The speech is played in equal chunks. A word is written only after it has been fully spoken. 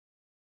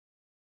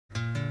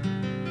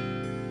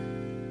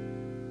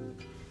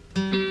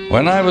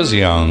When I was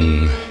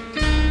young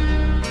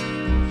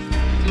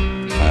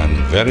and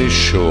very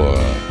sure,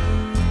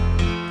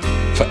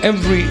 for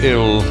every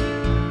ill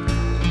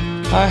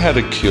I had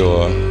a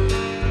cure,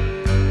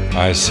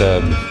 I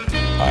said,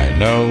 I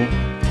know,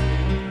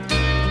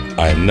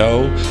 I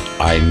know,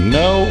 I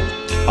know,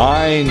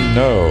 I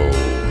know.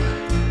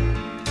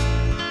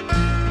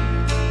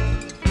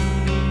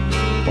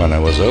 When I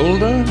was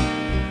older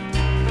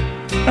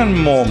and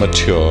more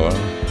mature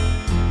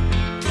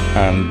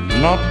and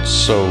not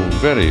so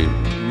very,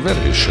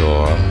 very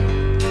sure,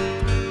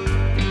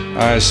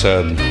 I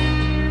said,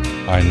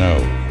 I know.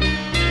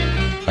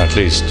 At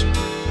least,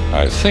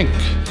 I think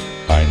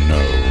I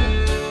know.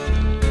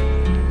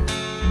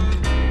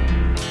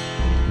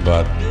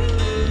 But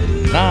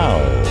now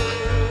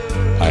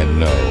I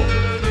know.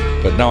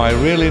 But now I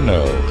really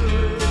know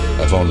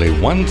of only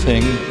one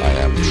thing I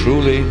am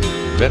truly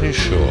very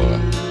sure.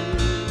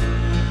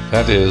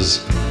 That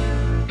is,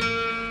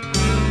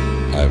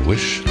 I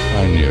wish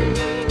I knew.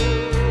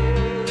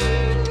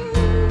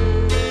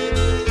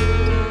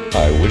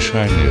 I wish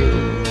I knew.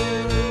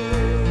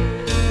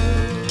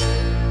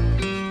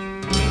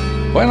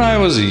 When I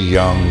was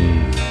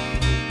young,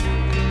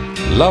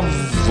 love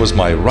was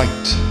my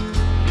right,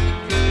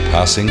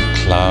 passing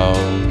cloud,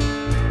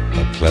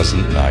 a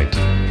pleasant night.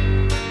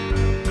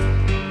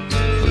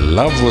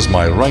 Love was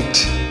my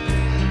right,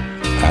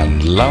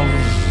 and love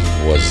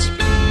was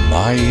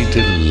my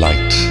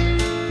delight.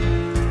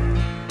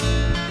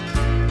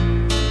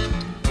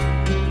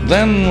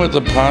 Then with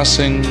the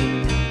passing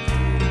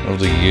of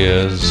the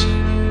years,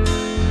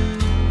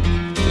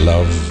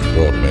 love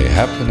brought me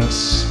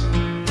happiness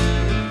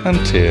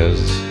and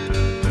tears.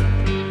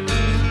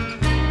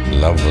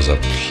 Love was a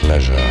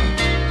pleasure,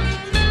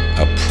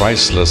 a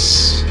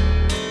priceless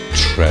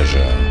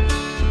treasure.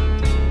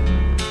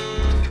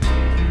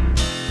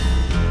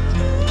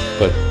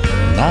 But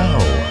now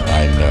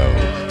I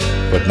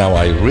know, but now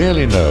I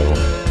really know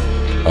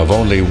of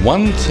only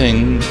one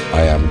thing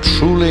I am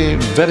truly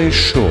very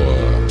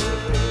sure.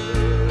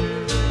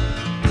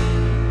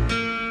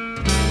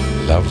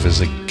 Love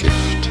is a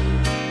gift.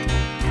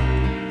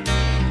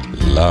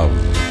 Love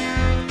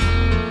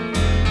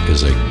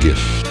is a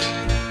gift.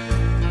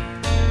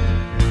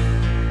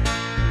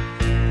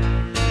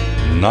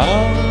 Now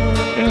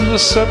in the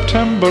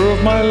September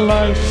of my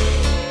life,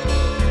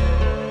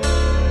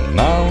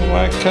 now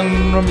I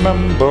can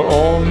remember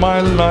all my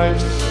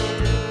life,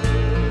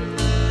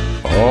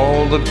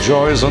 all the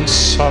joys and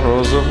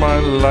sorrows of my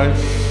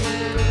life,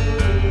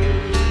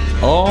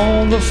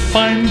 all the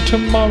fine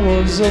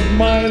tomorrows of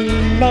my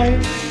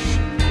life.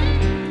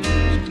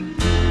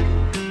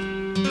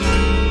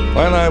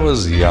 When I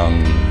was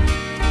young,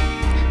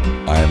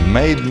 I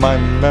made my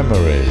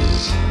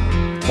memories,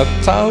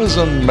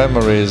 1,000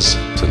 memories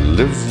to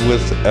live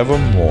with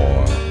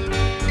evermore.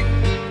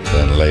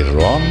 Then later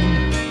on,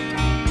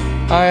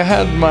 I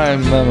had my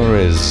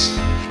memories.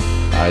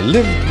 I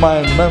lived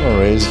my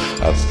memories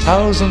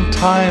 1,000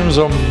 times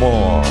or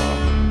more.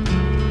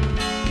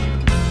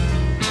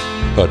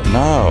 But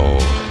now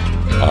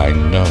I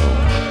know,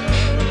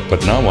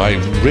 but now I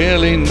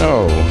really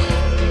know,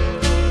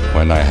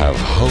 when I have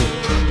hope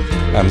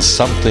and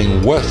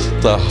something worth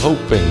the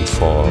hoping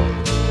for.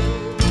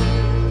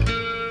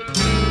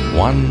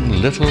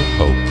 One little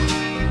hope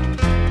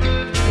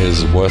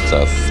is worth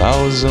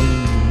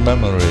 1,000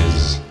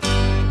 memories.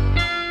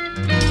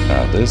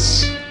 Now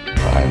this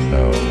I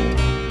know.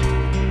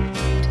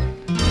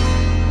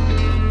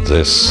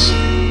 This